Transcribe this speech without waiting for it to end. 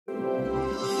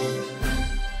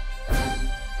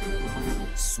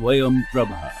Swayam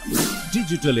Prabha.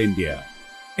 Digital India.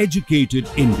 Educated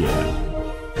India.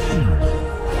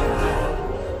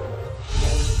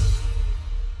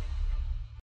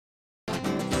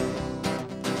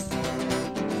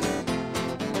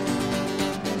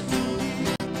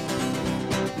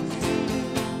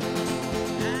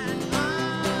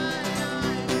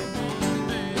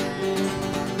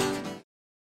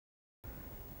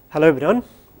 Hello everyone,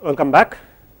 welcome back.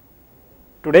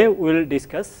 Today we will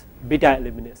discuss beta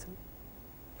elimination.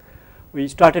 We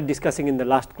started discussing in the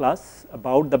last class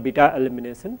about the beta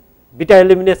elimination. Beta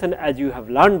elimination, as you have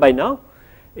learned by now,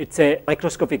 it is a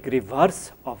microscopic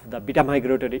reverse of the beta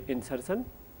migratory insertion,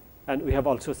 and we have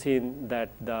also seen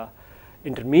that the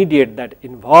intermediate that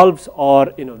involves,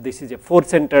 or this is a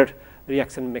 4-centered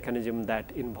reaction mechanism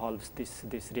that involves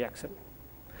this reaction.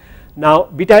 Now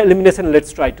beta elimination, let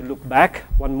us try to look back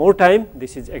one more time.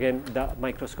 This is again the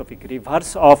microscopic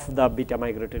reverse of the beta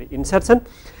migratory insertion.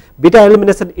 Beta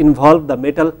elimination involved the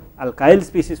metal alkyl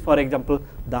species, for example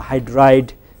the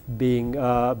hydride being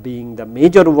the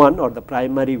major one or the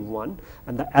primary one,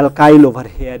 and the alkyl over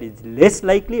here is less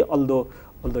likely, although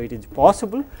it is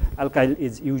possible. Alkyl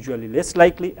is usually less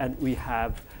likely, and we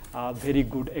have very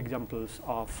good examples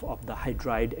of the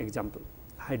hydride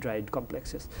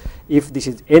complexes. If this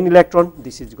is n electron,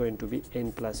 this is going to be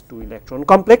n plus 2 electron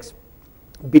complex.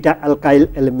 Beta alkyl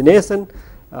elimination,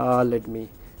 let me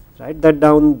write that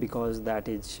down because that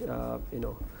is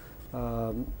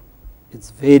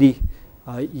it's very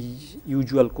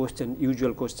usual question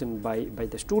by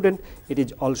the student. It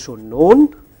is also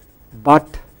known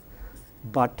but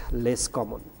less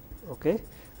common. Okay,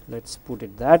 let us put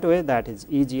it that way, that is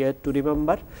easier to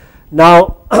remember.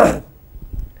 Now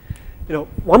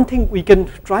one thing we can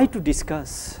try to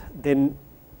discuss, then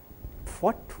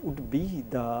what would be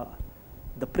the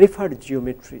preferred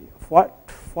geometry,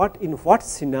 in what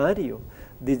scenario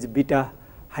this beta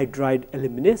hydride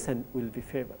elimination will be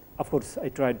favored. Of course, I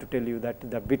tried to tell you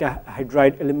that the beta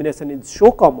hydride elimination is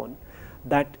so common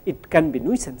that it can be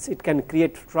nuisance, it can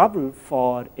create trouble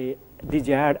for a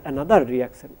desired another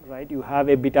reaction, right. You have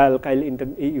a beta alkyl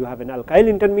you have an alkyl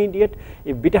intermediate.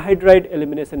 If beta hydride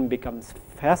elimination becomes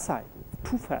facile,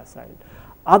 too facile,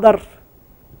 other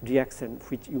reaction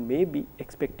which you may be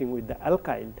expecting with the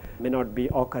alkyl may not be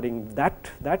occurring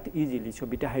that easily. So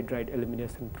beta hydride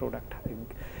elimination product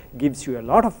gives you a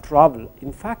lot of trouble.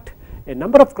 In fact, a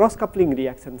number of cross coupling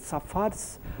reactions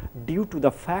suffers due to the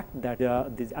fact that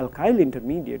this alkyl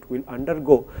intermediate will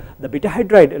undergo the beta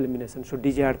hydride elimination. So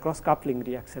desired cross coupling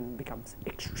reaction becomes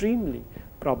extremely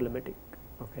problematic.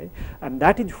 Okay, and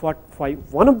that is why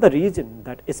one of the reason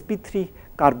that sp3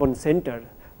 carbon center,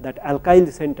 that alkyl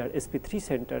center, sp3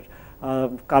 center,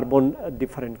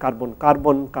 different carbon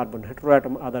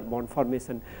heteroatom, other bond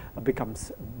formation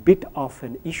becomes bit of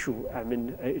an issue. I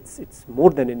mean, it's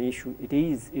more than an issue. It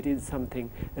is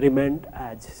something remained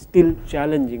as still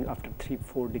challenging after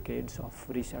 3-4 decades of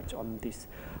research on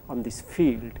this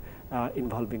field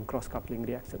involving cross coupling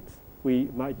reactions. We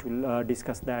might will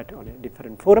discuss that on a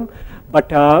different forum,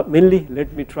 but mainly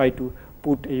let me try to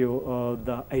put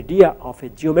the idea of a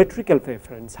geometrical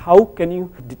preference. How can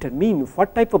you determine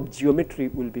what type of geometry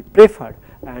will be preferred,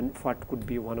 and what could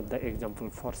be one of the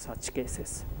example for such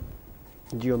cases?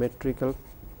 Geometrical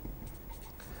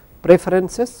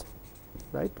preferences,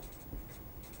 right.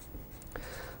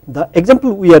 The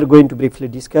example we are going to briefly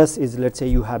discuss is, let us say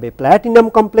you have a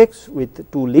platinum complex with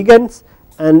 2 ligands,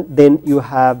 and then you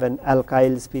have an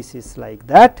alkyl species like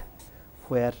that,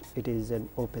 where it is an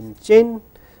open chain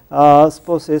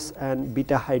process, and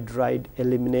beta hydride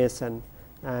elimination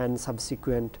and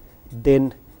subsequent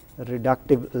then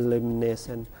reductive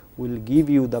elimination will give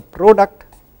you the product,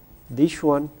 this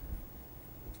one,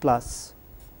 plus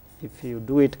if you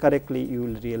do it correctly you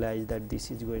will realize that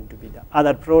this is going to be the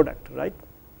other product, right.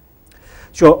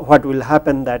 So what will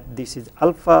happen, that this is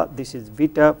alpha, this is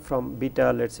beta, from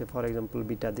beta, let us say for example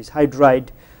beta this hydride,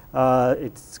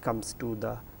 it comes to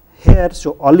the here.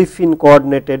 So olefin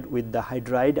coordinated with the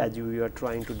hydride, as we are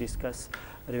trying to discuss.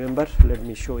 Remember, let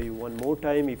me show you one more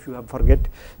time if you have forget.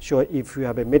 So if you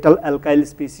have a metal alkyl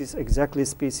species, exactly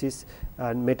species,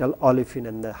 and metal olefin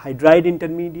and the hydride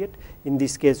intermediate, in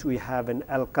this case we have an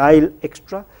alkyl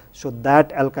extra. So that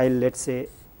alkyl, let us say,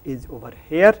 is over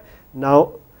here.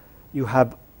 Now you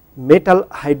have metal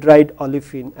hydride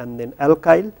olefin and then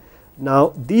alkyl.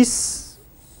 Now these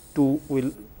two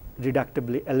will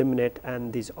reductively eliminate,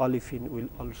 and this olefin will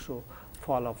also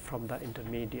fall off from the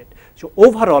intermediate. So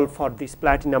overall for this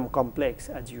platinum complex,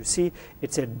 as you see,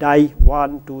 it is a di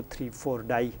 1, 2, 3, 4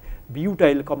 di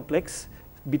butyl complex.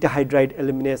 Beta hydride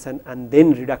elimination and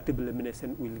then reductive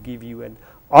elimination will give you an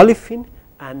olefin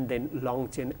and then long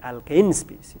chain alkane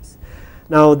species.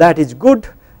 Now, that is good.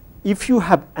 If you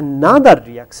have another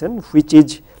reaction which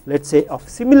is, let us say, of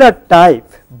similar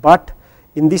type, but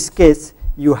in this case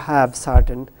you have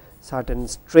certain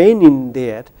strain in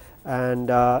there, and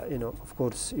of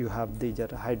course you have these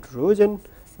are hydrogen,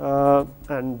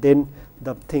 and then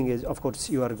the thing is, of course,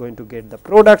 you are going to get the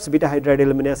products, beta hydride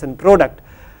elimination product.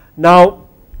 Now,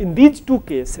 in these two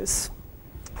cases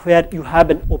where you have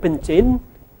an open chain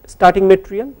starting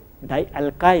material,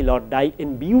 dialkyl or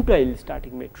di-N-butyl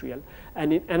starting material,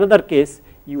 and in another case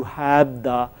you have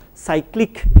the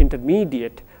cyclic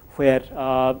intermediate where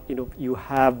you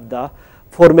have the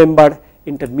 4-membered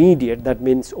intermediate. That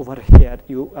means over here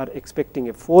you are expecting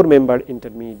a 4-membered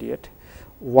intermediate,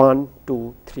 1,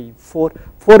 2, 3, 4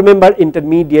 4-membered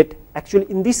intermediate. Actually,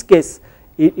 in this case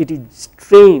it is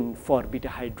strained for beta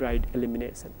hydride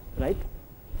elimination, right.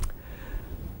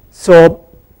 So,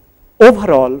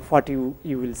 overall what you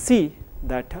will see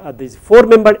that this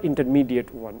 4-membered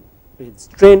intermediate one is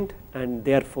strained, and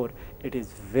therefore, it is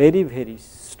very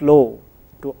slow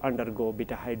to undergo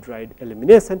beta hydride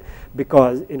elimination,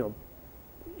 because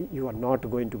you are not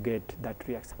going to get that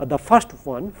reaction. The first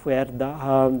one where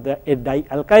the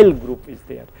dialkyl group is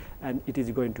there, and it is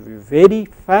going to be very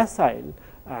facile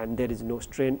and there is no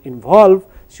strain involved.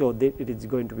 So, it is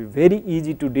going to be very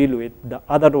easy to deal with. The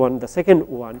other one, the second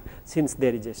one, since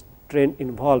there is a strain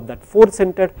involved, that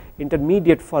 4-centered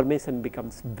intermediate formation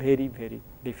becomes very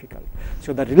difficult.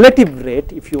 So, the relative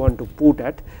rate, if you want to put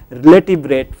at relative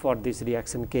rate for this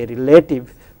reaction, K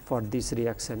relative for this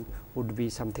reaction would be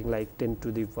something like 10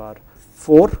 to the power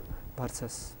 4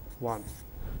 versus 1.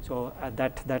 So,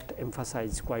 that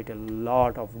emphasizes quite a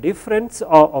lot of difference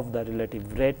of the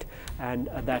relative rate, and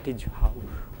that is how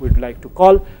we would like to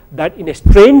call that. In a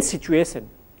strained situation,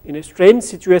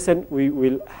 we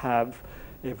will have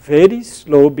a very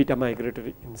slow beta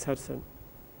migratory insertion,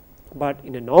 but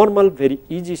in a normal very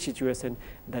easy situation,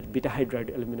 that beta hydride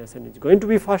elimination is going to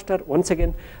be faster. Once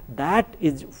again, that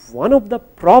is one of the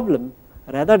problem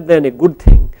rather than a good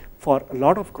thing for a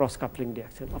lot of cross coupling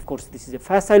reaction. Of course, this is a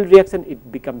facile reaction,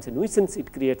 it becomes a nuisance,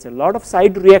 it creates a lot of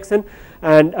side reaction,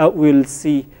 and we will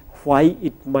see why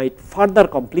it might further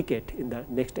complicate in the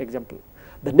next example.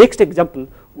 The next example,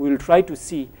 we will try to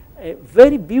see a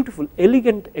very beautiful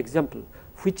elegant example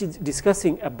which is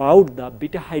discussing about the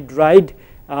beta hydride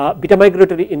beta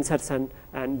migratory insertion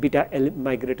and beta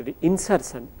migratory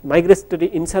insertion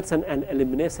and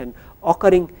elimination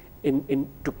occurring in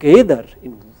together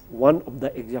in one of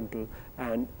the example,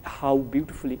 and how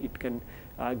beautifully it can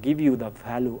give you the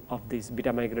value of this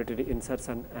beta migratory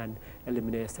insertion and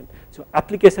elimination. So,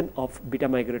 application of beta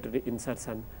migratory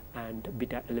insertion and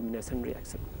beta elimination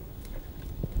reaction.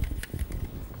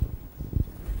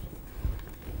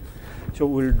 So,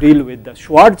 we will deal with the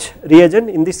Schwarz reagent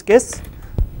in this case.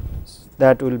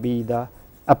 That will be the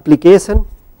application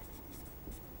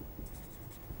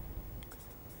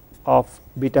of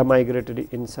beta migratory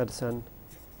insertion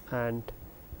and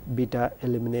beta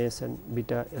elimination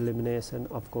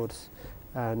of course,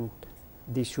 and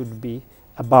this should be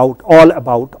all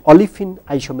about olefin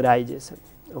isomerization.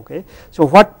 Okay. So,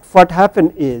 what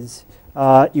happen is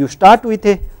you start with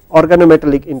a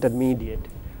organometallic intermediate,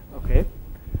 okay,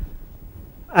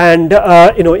 and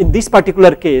in this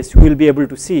particular case you will be able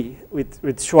to see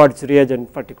with Schwarz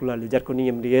reagent, particularly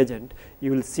zirconium reagent,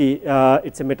 you will see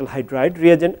it is a metal hydride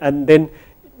reagent, and then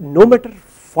no matter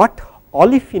what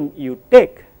olefin you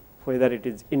take, whether it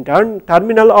is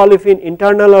terminal olefin,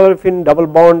 internal olefin, double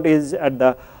bond is at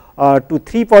the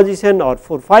 2-3 position or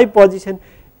 4-5 position,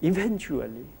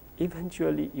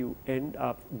 eventually you end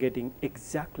up getting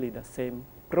exactly the same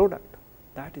product.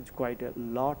 That is quite a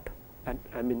lot, and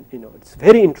I mean it is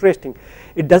very interesting.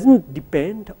 It does not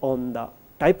depend on the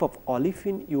type of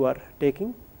olefin you are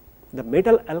taking. The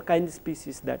metal alkyl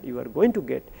species that you are going to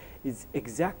get is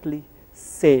exactly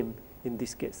same in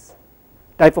this case.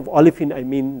 Type of olefin, I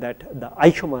mean that the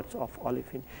isomers of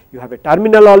olefin. You have a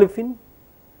terminal olefin,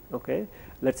 okay,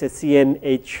 let us say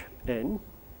CnHn,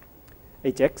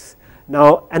 HX.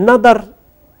 Now, another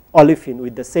olefin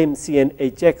with the same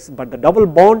CnHX, but the double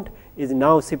bond is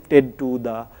now shifted to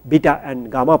the beta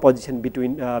and gamma position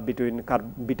between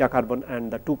beta carbon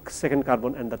and the second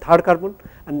carbon and the third carbon,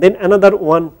 and then another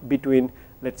one between,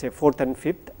 let us say, 4th and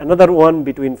 5th, another one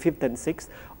between 5th and 6th,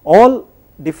 all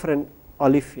different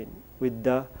olefin with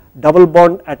the double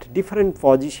bond at different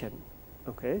position,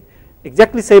 okay,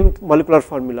 exactly same molecular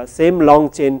formula, same long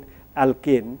chain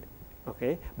alkane,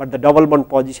 okay, but the double bond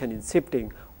position is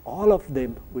shifting. All of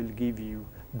them will give you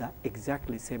the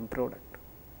exactly same product.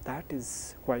 That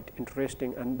is quite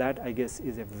interesting, and that I guess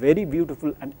is a very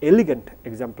beautiful and elegant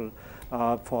example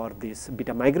for this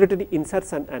beta migratory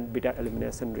insertion and beta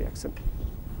elimination reaction.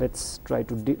 Let us try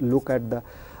to look at the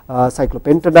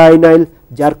cyclopentadienyl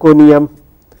zirconium,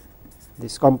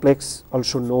 this complex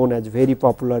also known as, very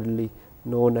popularly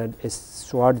known as a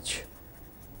Schwarz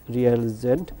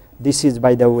reagent. This is,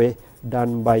 by the way,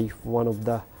 done by one of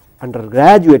the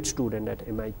undergraduate student at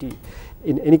MIT.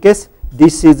 In any case,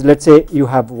 this is, let us say you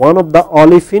have one of the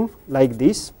olefin like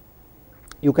this,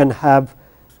 you can have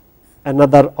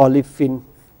another olefin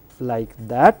like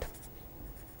that,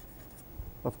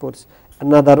 of course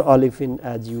another olefin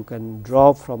as you can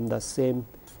draw from the same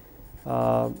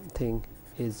thing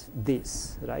is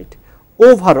this, right.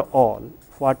 Overall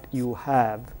what you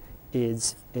have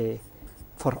is a,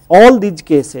 for all these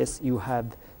cases you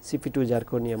have Sp2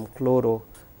 zirconium chloro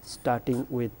starting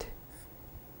with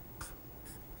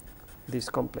this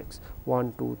complex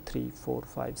 1 2 3 4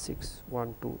 5 6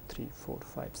 1 2 3 4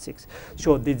 5 6.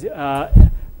 So, this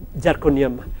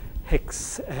zirconium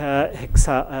hexyl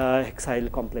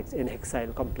complex, N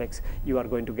hexyl complex you are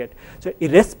going to get. So,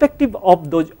 irrespective of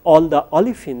those all the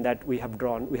olefin that we have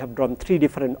drawn 3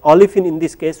 different olefin in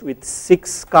this case with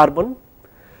 6 carbon.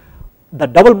 The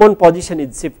double bond position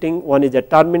is shifting, one is a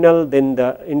terminal, then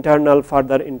the internal,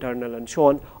 further internal and so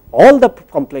on. All the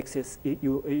complexes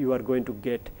you are going to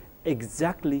get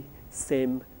exactly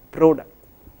same product.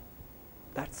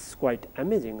 That is quite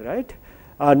amazing, right.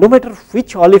 No matter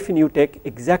which olefin you take,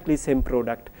 exactly same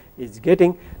product is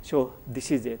getting. So,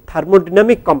 this is a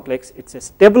thermodynamic complex, it is a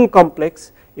stable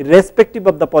complex, irrespective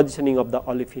of the positioning of the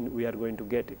olefin we are going to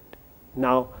get it.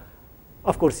 Now,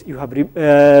 of course, you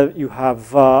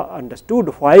have understood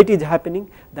why it is happening,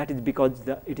 that is because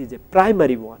it is a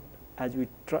primary one, as we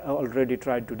already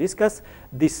tried to discuss.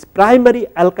 This primary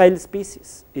alkyl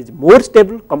species is more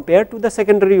stable compared to the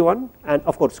secondary one, and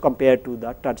of course, compared to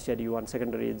the tertiary one.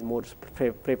 Secondary is more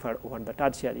preferred over the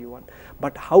tertiary one,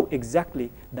 but how exactly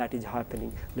that is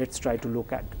happening, let us try to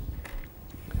look at.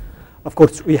 Of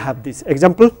course, we have this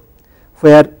example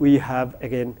where we have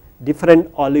again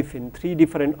different olefin, 3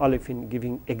 different olefin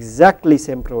giving exactly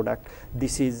same product.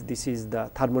 This is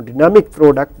the thermodynamic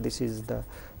product, this is the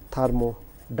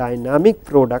thermodynamic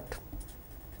product,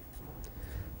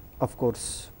 of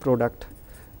course product,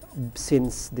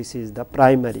 since this is the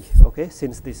primary, okay,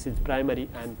 since this is primary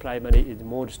and primary is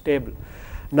more stable.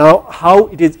 Now, how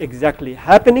it is exactly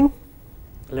happening,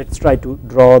 let us try to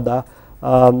draw the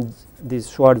this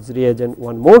Schwarz reagent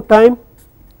one more time.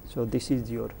 So, this is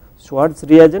your Schwarz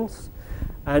reagents,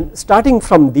 and starting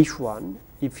from this one,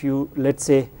 if you let us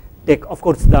say take, of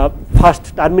course, the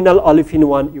first terminal olefin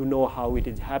one, you know how it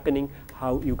is happening,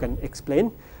 how you can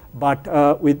explain, but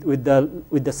with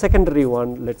the secondary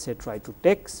one, let us say try to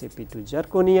take Sp2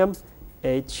 zirconium,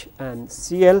 H and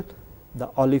Cl, the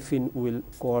olefin will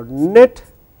coordinate,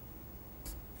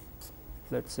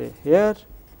 let us say here,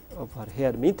 over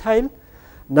here methyl.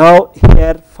 Now,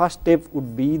 here first step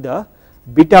would be the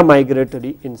beta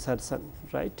migratory insertion,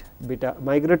 right. Beta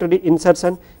migratory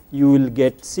insertion, you will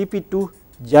get Sp2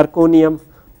 zirconium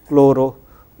chloro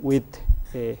with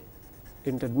a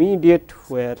intermediate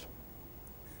where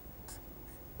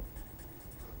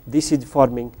this is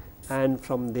forming, and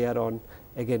from there on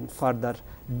again further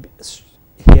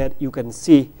here you can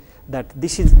see that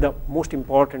this is the most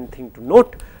important thing to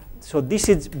note. So, this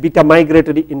is beta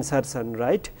migratory insertion,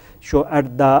 right. So,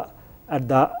 at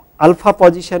the alpha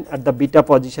position, at the beta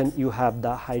position you have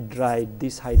the hydride,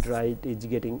 this hydride is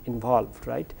getting involved,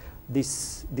 right.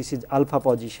 This is alpha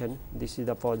position, this is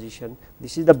the position,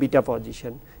 this is the beta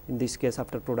position. In this case,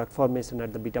 after product formation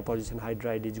at the beta position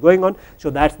hydride is going on.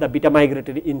 So, that is the beta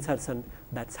migratory insertion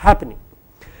that is happening.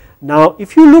 Now,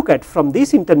 if you look at from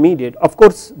this intermediate, of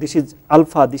course, this is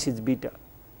alpha, this is beta,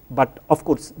 but of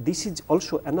course, this is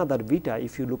also another beta.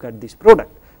 If you look at this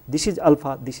product, this is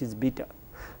alpha, this is beta.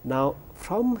 Now,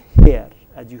 from here,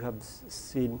 as you have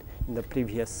seen in the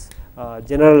previous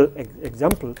general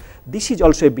example, this is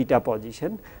also a beta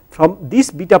position. From this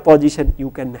beta position, you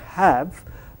can have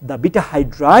the beta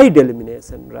hydride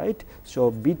elimination, right.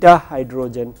 So, beta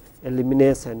hydrogen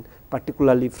elimination,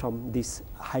 particularly from this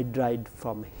hydride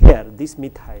from here, this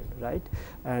methyl, right,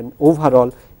 and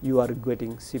overall you are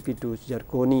getting Sp2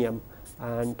 zirconium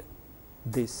and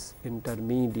this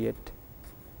intermediate,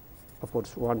 of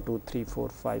course 1 2 3 4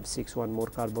 5 6, one more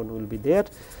carbon will be there,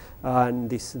 and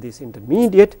this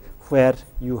intermediate where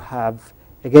you have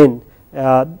again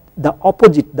the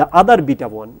opposite, the other beta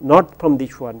one, not from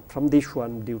this one,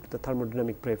 due to the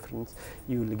thermodynamic preference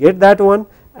you will get that one,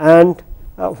 and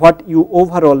what you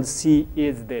overall see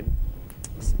is then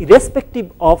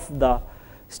irrespective of the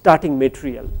starting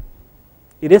material,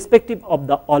 irrespective of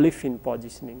the olefin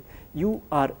positioning, you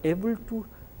are able to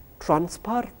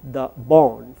transfer the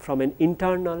bond from an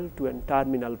internal to a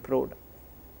terminal product,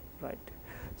 right.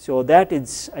 So, that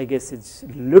is, I guess, it's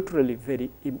literally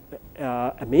very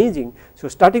amazing. So,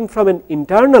 starting from an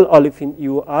internal olefin,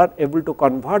 you are able to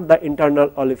convert the internal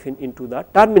olefin into the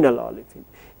terminal olefin.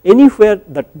 Anywhere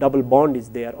that double bond is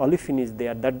there, olefin is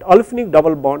there, that olefinic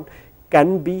double bond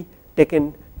can be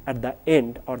taken at the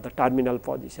end or the terminal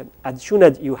position. As soon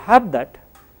as you have that,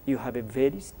 you have a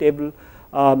very stable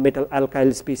metal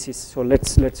alkyl species. So, let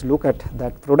us look at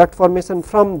that product formation.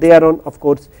 From there on, of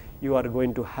course, you are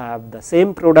going to have the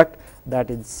same product, that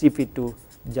is Cp2,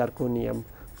 zirconium,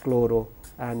 chloro,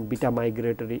 and beta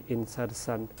migratory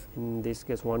insertion, in this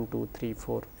case 1, 2, 3,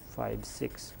 4, 5,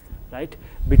 6, right.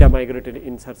 Beta migratory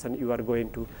insertion you are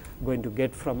going to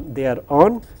get from there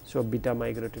on. So, beta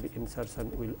migratory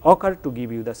insertion will occur to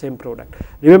give you the same product.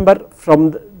 Remember, from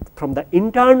the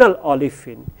internal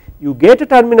olefin you get a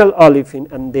terminal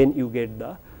olefin, and then you get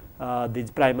the this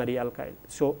primary alkyl.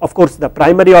 So, of course, the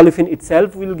primary olefin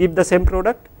itself will give the same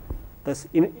product, thus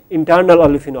internal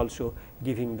olefin also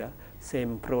giving the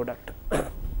same product.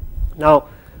 Now,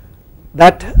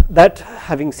 that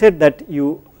having said that,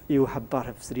 you have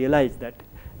perhaps realized that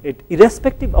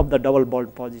irrespective of the double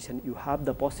bond position, you have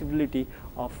the possibility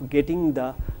of getting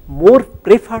the more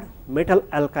preferred metal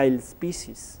alkyl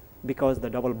species, because the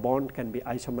double bond can be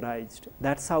isomerized.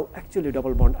 That is how actually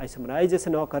double bond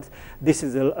isomerization occurs. This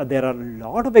is there are a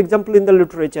lot of example in the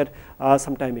literature.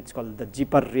 Sometimes it is called the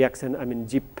Zipper reaction. I mean,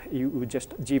 you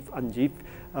just zip unzip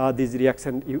this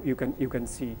reaction. You can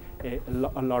see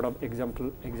a lot of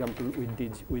example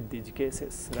with these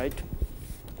cases, right.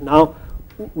 Now,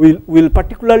 we will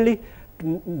particularly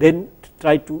then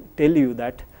try to tell you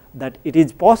that it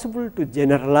is possible to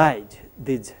generalize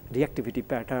this reactivity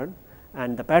pattern,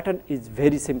 and the pattern is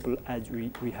very simple, as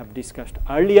we have discussed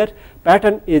earlier.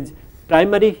 Pattern is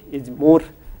primary is more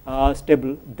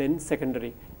stable than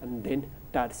secondary and then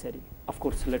tertiary. Of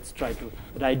course, let us try to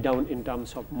write down in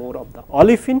terms of more of the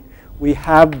olefin. We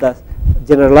have the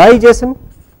generalization,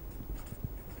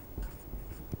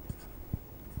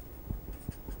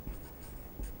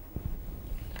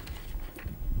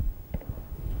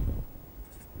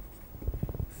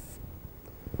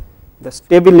 the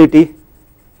stability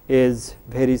is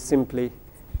very simply,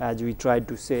 as we tried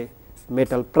to say,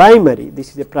 metal primary,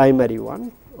 this is a primary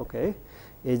one, okay,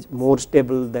 is more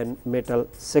stable than metal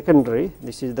secondary.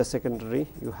 This is the secondary,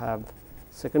 you have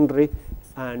secondary,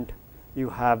 and you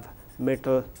have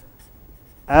metal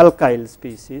alkyl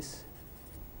species,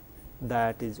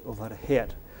 that is over here.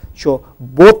 So,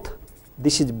 both,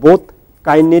 this is both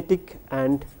kinetic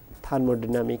and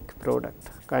thermodynamic product,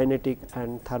 kinetic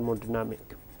and thermodynamic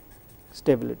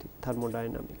stability,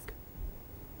 thermodynamic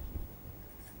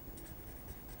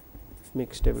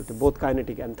mixed stability, both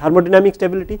kinetic and thermodynamic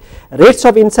stability. Rates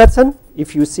of insertion,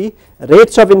 if you see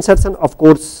rates of insertion, of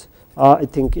course, I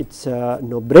think it is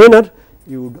no brainer.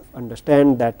 You would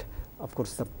understand that, of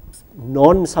course, the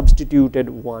non substituted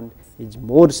one is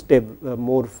more stable,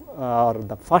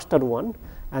 the faster one,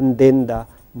 and then the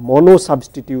mono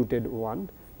substituted one,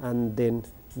 and then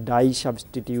di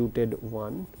substituted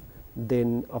one,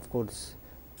 then of course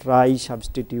tri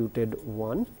substituted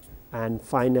one, and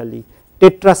finally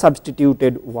tetra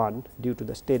substituted one. Due to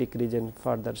the steric region,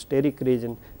 further steric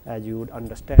region, as you would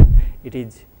understand, it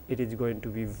is going to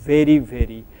be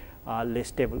very less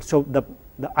stable. So, the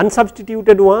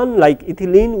unsubstituted one like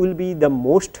ethylene will be the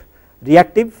most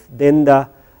reactive, then the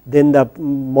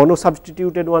mono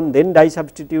substituted one, then di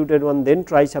substituted one, then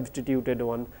tri substituted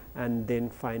one, and then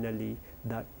finally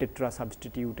the tetra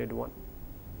substituted one,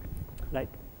 right.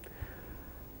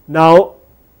 Now,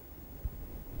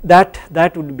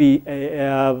 that would be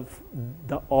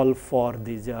the all for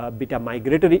this beta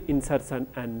migratory insertion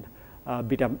and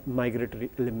beta migratory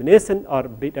elimination, or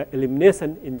beta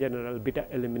elimination in general, beta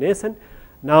elimination.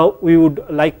 Now, we would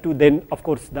like to then, of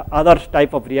course, the other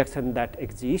type of reaction that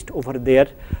exists over there,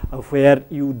 where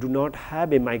you do not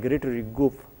have a migratory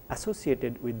group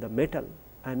associated with the metal,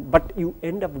 but you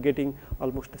end up getting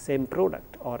almost the same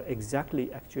product, or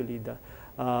exactly actually the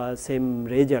same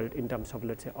result in terms of,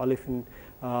 let us say, olefin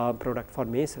product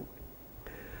formation.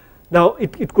 Now,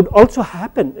 it could also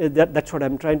happen, that is what I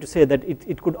am trying to say, that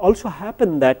it could also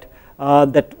happen that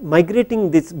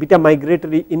migrating this beta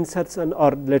migratory insertion,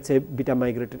 or let us say beta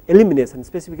migratory elimination,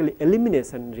 specifically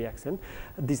elimination reaction,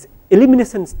 this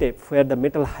elimination step where the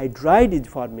metal hydride is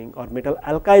forming or metal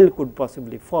alkyl could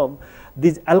possibly form,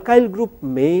 this alkyl group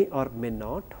may or may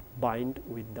not bind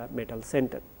with the metal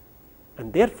center,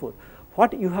 and therefore,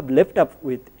 what you have left up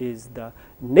with is the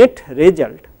net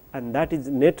result, and that is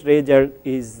net result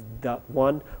is the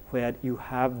one where you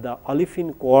have the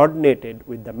olefin coordinated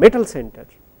with the metal center,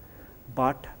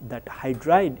 but that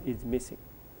hydride is missing.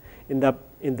 In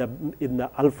the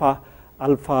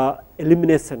alpha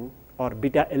elimination or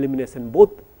beta elimination,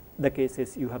 both the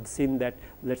cases you have seen that,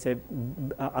 let us say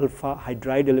alpha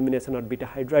hydride elimination or beta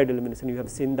hydride elimination, you have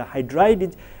seen the hydride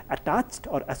is attached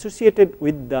or associated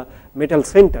with the metal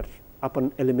center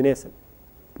upon elimination,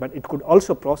 but it could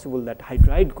also possible that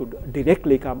hydride could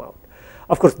directly come out.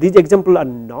 Of course, these examples are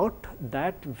not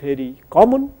that very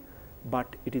common,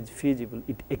 but it is feasible,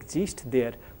 it exists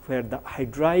there where the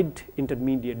hydride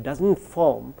intermediate does not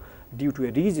form due to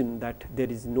a reason that there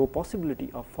is no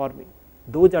possibility of forming.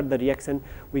 Those are the reaction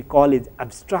we call is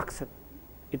abstraction,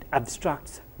 it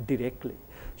abstracts directly.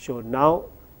 So, now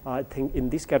I think in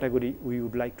this category we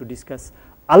would like to discuss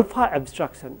alpha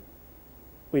abstraction.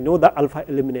 We know the alpha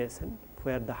elimination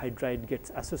where the hydride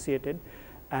gets associated,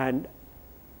 and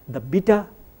the beta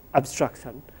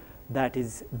abstraction, that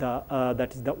is the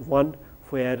one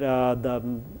where the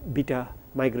beta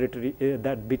migratory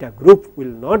that beta group will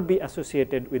not be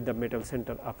associated with the metal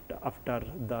center after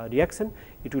the reaction,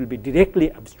 it will be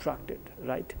directly abstracted,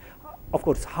 right. Of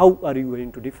course, how are you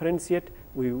going to differentiate?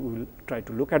 We will try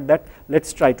to look at that. Let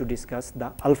us try to discuss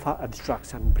the alpha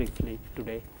abstraction briefly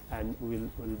today, and we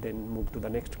will then move to the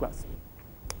next class.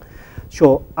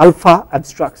 So, alpha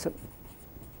abstraction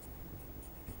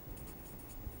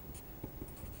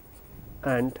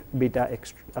and beta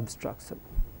abstraction,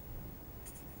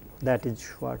 that is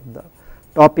what the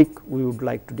topic we would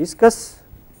like to discuss.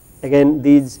 Again,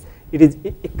 it is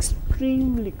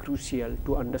extremely crucial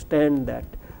to understand that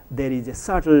there is a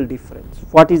subtle difference.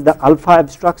 What is the alpha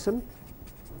abstraction?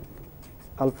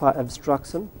 Alpha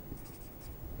abstraction,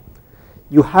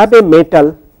 you have a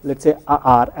metal, let us say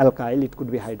R alkyl, it could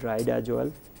be hydride as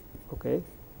well. Okay.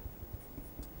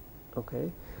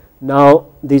 Now,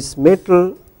 this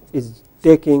metal is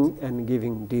taking and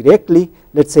giving directly,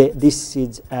 let us say this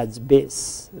is as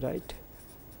base, right.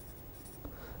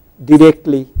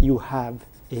 Directly you have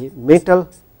a metal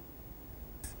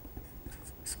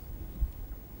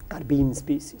carbene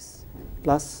species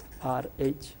plus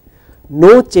RH,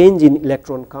 no change in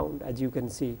electron count, as you can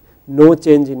see, no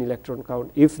change in electron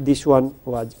count. If this one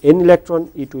was n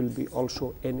electron, it will be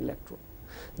also n electron.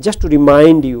 Just to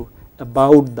remind you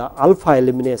about the alpha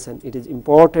elimination, it is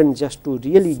important just to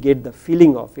really get the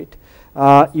feeling of it.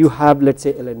 You have, let us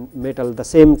say metal, the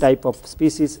same type of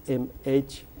species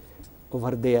MH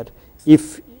over there.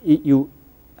 If you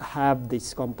have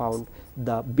this compound,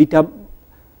 the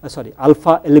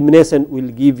alpha elimination will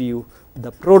give you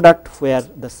the product where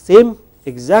the same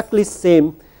exactly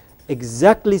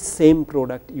same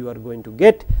product you are going to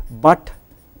get, but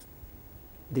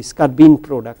this carbene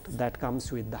product that comes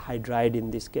with the hydride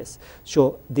in this case.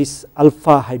 So, this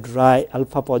alpha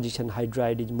position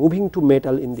hydride is moving to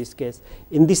metal in this case.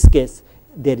 In this case,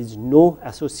 there is no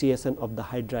association of the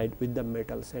hydride with the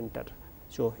metal center.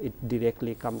 So, it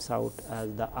directly comes out as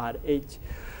the RH.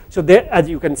 So, there, as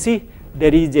you can see,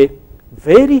 there is a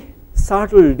very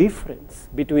subtle difference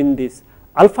between this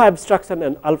alpha abstraction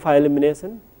and alpha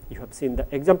elimination. You have seen the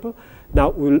example. Now,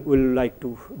 we will like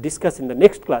to discuss in the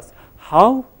next class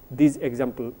how this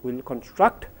example will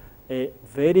construct a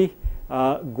very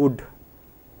good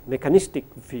mechanistic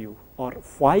view, or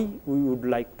why we would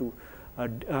like to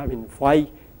why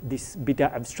this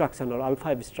beta abstraction or alpha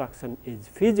abstraction is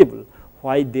feasible,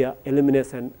 why their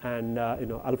elimination and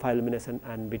alpha elimination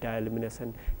and beta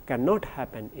elimination cannot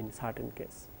happen in certain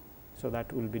case. So,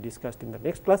 that will be discussed in the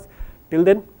next class. Till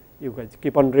then, you guys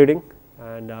keep on reading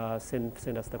and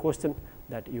send us the question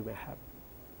that you may have.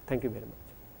 Thank you very much.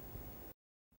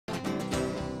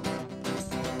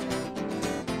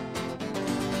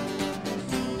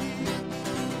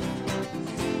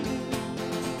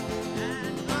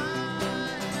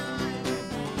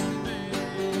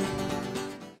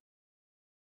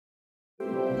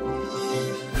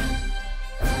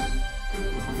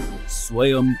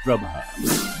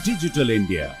 SwayamPrabha, Digital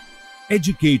India,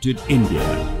 Educated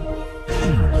India.